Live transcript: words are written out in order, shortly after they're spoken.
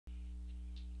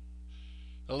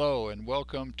Hello and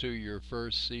welcome to your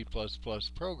first C++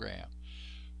 program.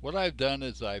 What I've done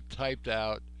is I've typed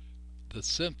out the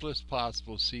simplest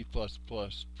possible C++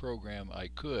 program I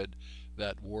could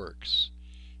that works.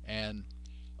 And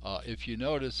if you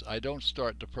notice, I don't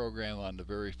start the program on the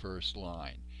very first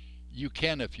line. You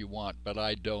can if you want, but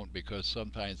I don't because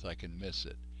sometimes I can miss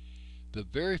it. The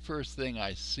very first thing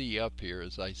I see up here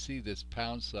is I see this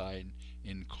pound sign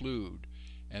include,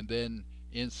 and then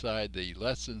inside the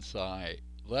less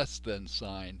than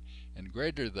sign and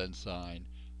greater than sign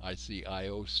I see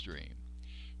IO stream.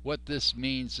 What this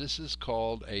means, this is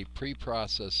called a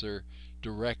preprocessor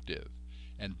directive,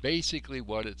 and basically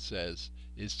what it says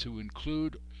is to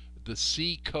include the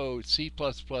C code, C++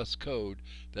 code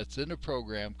that's in a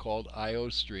program called IO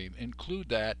stream, include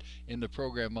that in the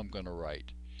program I'm going to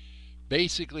write.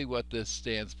 Basically what this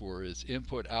stands for is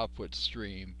input-output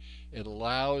stream. It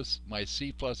allows my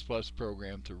C++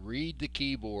 program to read the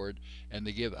keyboard and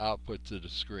to give output to the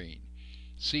screen.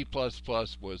 C++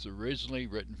 was originally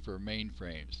written for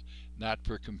mainframes, not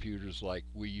for computers like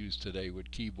we use today with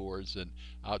keyboards and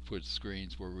output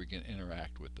screens where we can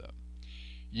interact with them.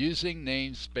 Using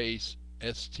namespace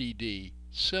std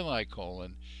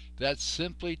semicolon, that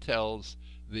simply tells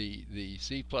the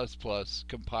C++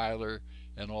 compiler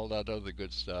and all that other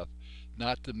good stuff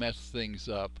not to mess things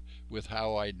up with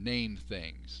how I name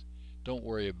things. Don't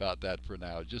worry about that for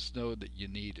now. Just know that you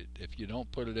need it. If you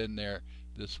don't put it in there,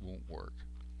 this won't work.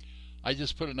 I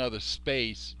just put another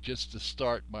space just to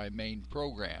start my main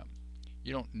program.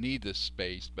 You don't need this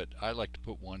space, but I like to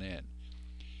put one in.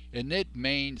 Init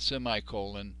main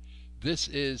semicolon. This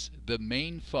is the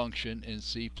main function in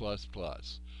C++.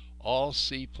 All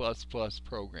C++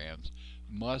 programs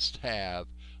must have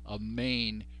a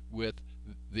main with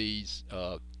these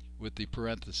with the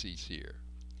parentheses here.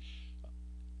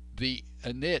 The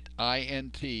init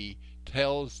int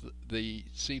tells the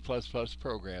C++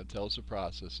 program, tells the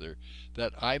processor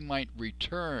that I might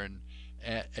return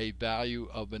a value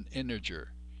of an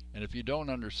integer. And if you don't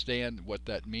understand what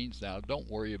that means now, don't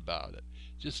worry about it.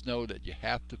 Just know that you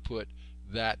have to put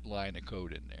that line of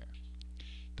code in there.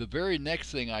 The very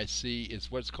next thing I see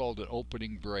is what's called an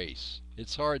opening brace.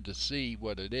 It's hard to see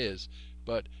what it is,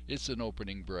 but it's an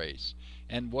opening brace.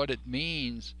 And what it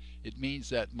means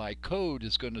that my code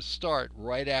is going to start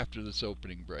right after this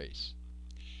opening brace.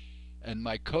 And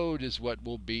my code is what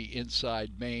will be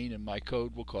inside main, and my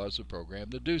code will cause the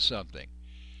program to do something.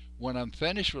 When I'm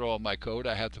finished with all my code,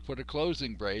 I have to put a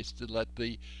closing brace to let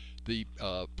the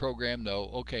program know,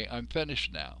 okay, I'm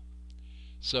finished now.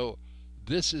 So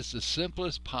this is the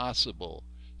simplest possible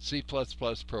C++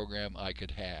 program I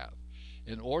could have.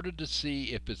 In order to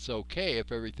see if it's okay,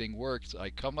 if everything works,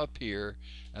 I come up here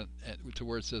and to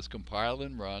where it says compile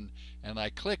and run, and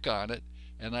I click on it,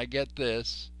 and I get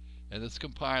this, and it's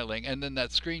compiling, and then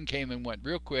that screen came and went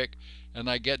real quick, and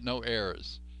I get no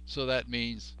errors. So that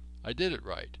means I did it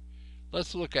right.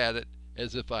 Let's look at it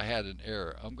as if I had an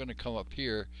error. I'm going to come up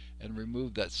here and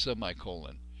remove that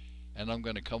semicolon, and I'm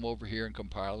going to come over here and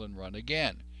compile and run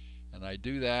again, and I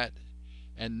do that,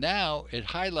 and now it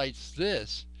highlights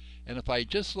this. And if I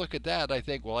just look at that, I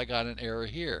think, well, I got an error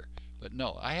here. But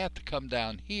no, I have to come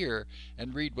down here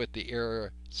and read what the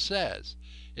error says.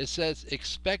 It says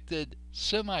expected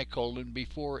semicolon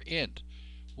before int.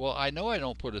 Well, I know I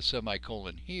don't put a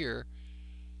semicolon here,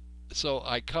 so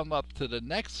I come up to the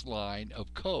next line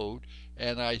of code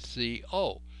and I see,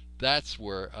 oh, that's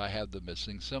where I have the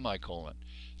missing semicolon.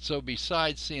 So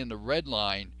besides seeing the red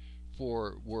line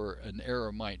for where an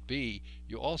error might be,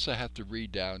 you also have to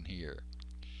read down here.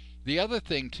 The other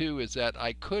thing too is that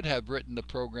I could have written the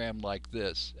program like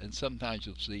this, and sometimes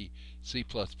you'll see C++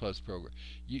 program.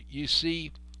 You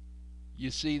see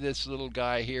this little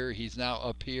guy here, he's now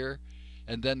up here,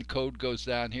 and then code goes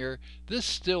down here. This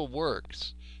still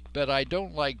works, but I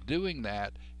don't like doing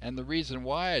that, and the reason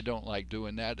why I don't like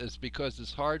doing that is because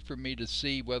it's hard for me to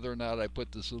see whether or not I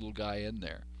put this little guy in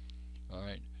there.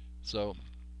 Alright, so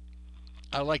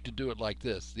I like to do it like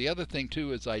this. The other thing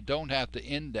too is I don't have to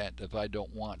indent if I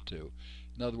don't want to.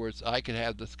 In other words, I could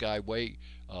have this guy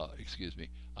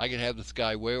I could have this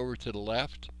guy way over to the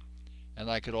left, and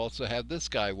I could also have this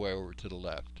guy way over to the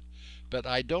left. But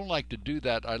I don't like to do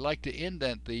that. I like to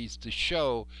indent these to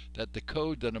show that the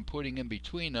code that I'm putting in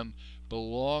between them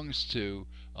belongs to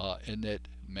init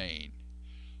main.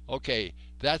 Okay,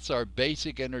 that's our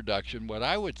basic introduction. What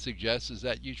I would suggest is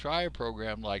that you try a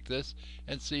program like this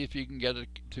and see if you can get it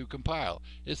to compile.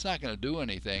 It's not going to do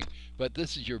anything, but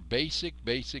this is your basic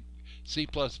C++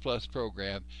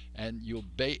 program, and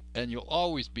you'll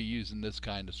always be using this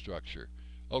kind of structure.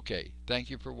 Okay, thank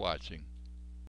you for watching.